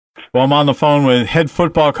Well, I'm on the phone with head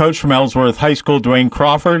football coach from Ellsworth High School, Duane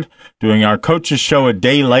Crawford, doing our coaches show a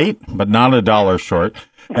day late, but not a dollar short.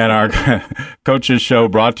 And our coaches show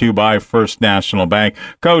brought to you by First National Bank.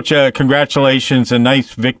 Coach, congratulations. A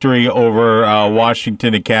nice victory over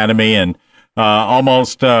Washington Academy. And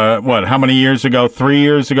almost, how many years ago? 3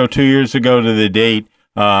 years ago, 2 years ago to the date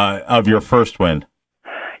of your first win.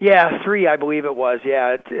 Yeah, 3, I believe it was.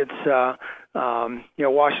 Yeah,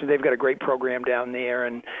 Washington, they've got a great program down there,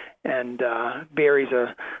 and Barry's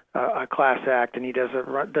a class act, and he does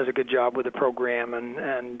a good job with the program,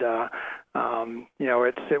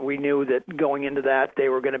 we knew that going into that they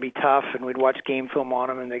were going to be tough, and we'd watch game film on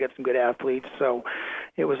them, and they got some good athletes, so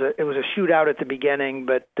it was a shootout at the beginning,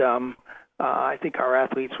 but I think our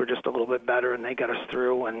athletes were just a little bit better, and they got us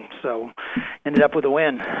through, and so ended up with a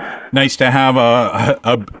win. Nice to have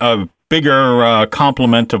a bigger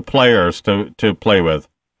complement of players to play with.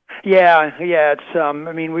 Yeah. It's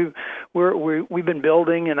we've been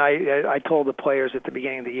building, and I told the players at the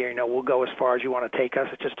beginning of the year, we'll go as far as you want to take us.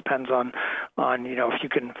 It just depends on if you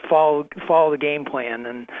can follow the game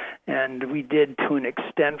plan, and we did to an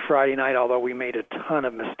extent Friday night, although we made a ton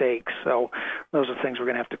of mistakes. So those are things we're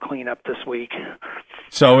going to have to clean up this week.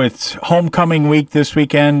 So it's homecoming week this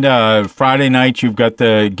weekend. Friday night, you've got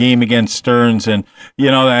the game against Stearns, and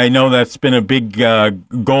I know that's been a big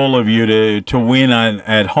goal of you to win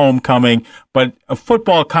at homecoming. But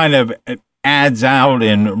football kind of adds out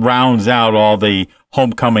and rounds out all the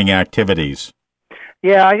homecoming activities.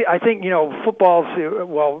 Yeah, I think, football's,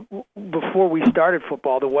 before we started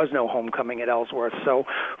football, there was no homecoming at Ellsworth. So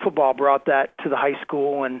football brought that to the high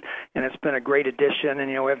school, and it's been a great addition. And,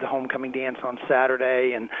 we have the homecoming dance on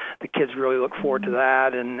Saturday, and the kids really look forward to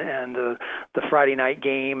that, and the Friday night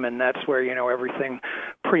game, and that's where, everything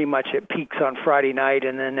pretty much it peaks on Friday night,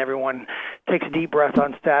 and then everyone takes a deep breath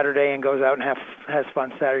on Saturday and goes out and has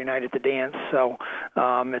fun Saturday night at the dance. So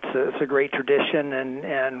it's a great tradition,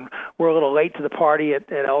 and we're a little late to the party at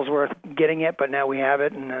Ellsworth getting it, but now we have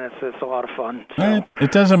it, and it's a lot of fun. So.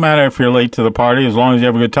 It doesn't matter if you're late to the party as long as you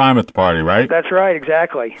have a good time at the party, right? That's right,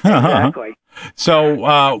 exactly. Exactly.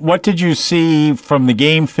 So what did you see from the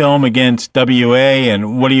game film against WA,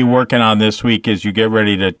 and what are you working on this week as you get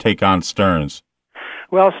ready to take on Stearns?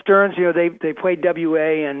 Well, Stearns, they played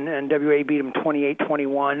WA, and WA beat them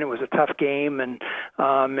 28-21. It was a tough game, and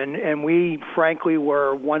we frankly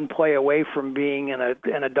were one play away from being in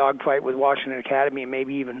a dogfight with Washington Academy, and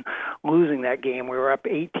maybe even losing that game. We were up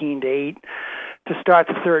 18-8 to start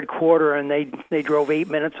the third quarter, and they drove 8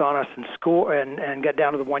 minutes on us and score and got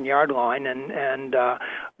down to the 1 yard line, and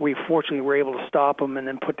we fortunately were able to stop them and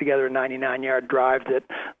then put together a 99-yard drive that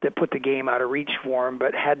put the game out of reach for them.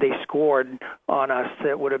 But had they scored on us,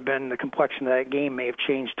 it would have been the complexion of that game may have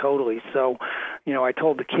changed totally. So, I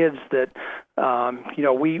told the kids that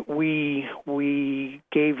we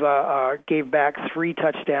gave back 3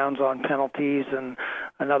 touchdowns on penalties and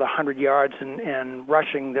another 100 yards and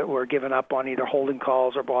rushing that were given up on either holding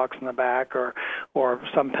calls or blocks in the back or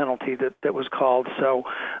some penalty that was called. So,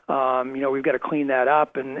 we've got to clean that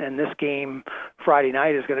up. And this game Friday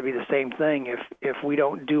night is going to be the same thing. If we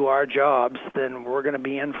don't do our jobs, then we're going to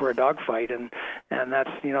be in for a dogfight. And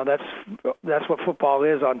that's what football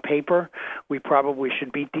is on paper. We probably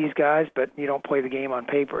should beat these guys, but you don't play the game on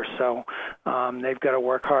paper. So they've got to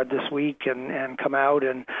work hard this week and come out,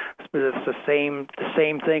 and it's the same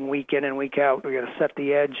thing week in and week out. We got to set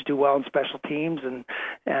the edge, do well in special teams,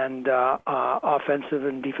 and offensive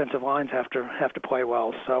and defensive lines have to play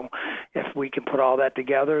well. So if we can put all that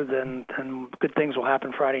together, then good things will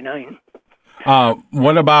happen Friday night.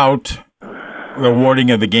 What about the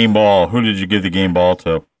awarding of the game ball? Who did you give the game ball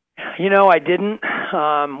to? I didn't.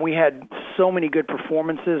 We had so many good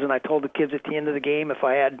performances, and I told the kids at the end of the game if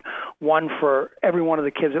I had one for every one of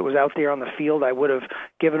the kids that was out there on the field, I would have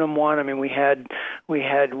given them one. I mean, we had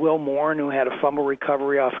Will Morin, who had a fumble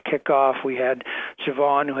recovery off kickoff. We had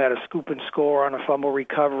Javon, who had a scoop and score on a fumble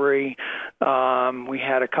recovery. We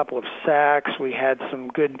had a couple of sacks. We had some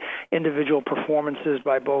good individual performances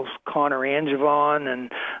by both Connor and Javon, and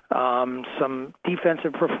some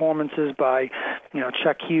defensive performances by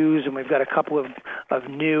Chuck Hughes, and we've got a couple of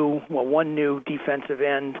one new defensive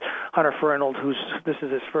end, Hunter Fernald, this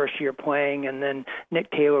is his first year playing, and then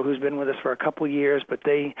Nick Taylor, who's been with us for a couple of years, but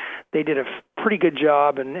they did a pretty good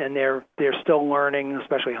job, and they're still learning,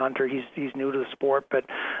 especially Hunter. He's new to the sport, but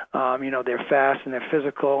they're fast and they're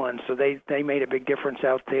physical, and so they made a big difference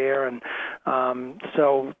out there, and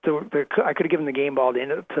so I could have given the game ball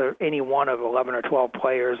to any one of 11 or 12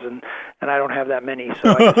 players, and I don't have that many,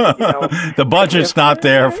 so I just, the budget's not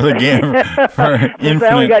there for the game.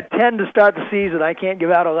 I only got 10 to start the season. I can't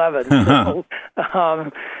give out 11. So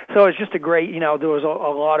So it's just a great, there was a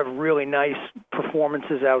lot of really nice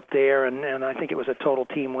performances out there, and I think it was a total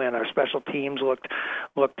team win. Our special teams looked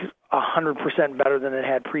 100% better than it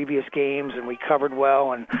had previous games, and we covered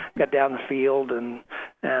well and got down the field, and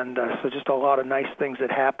so just a lot of nice things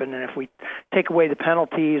that happened. And if we take away the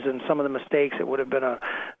penalties and some of the mistakes, it would have been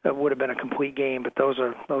a complete game. But those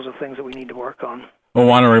are things that we need to work on. I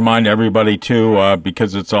want to remind everybody, too,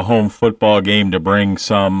 because it's a home football game, to bring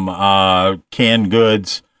some canned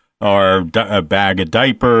goods or a bag of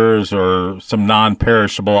diapers or some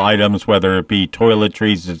non-perishable items, whether it be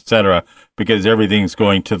toiletries, etc., because everything's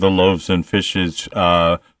going to the Loaves and Fishes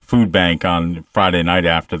food bank on Friday night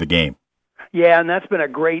after the game. Yeah, and that's been a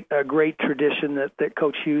great tradition that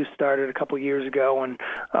Coach Hughes started a couple years ago, and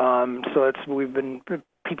so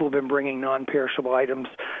people have been bringing non-perishable items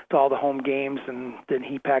to all the home games, and then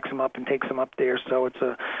he packs them up and takes them up there. So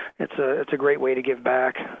it's a great way to give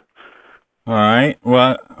back. All right.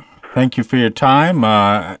 Well, thank you for your time.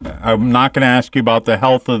 I'm not going to ask you about the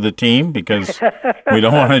health of the team because we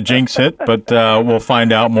don't want to jinx it, but we'll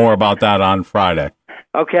find out more about that on Friday.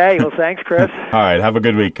 Okay. Well, thanks, Chris. All right. Have a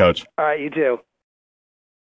good week, Coach. All right. You too.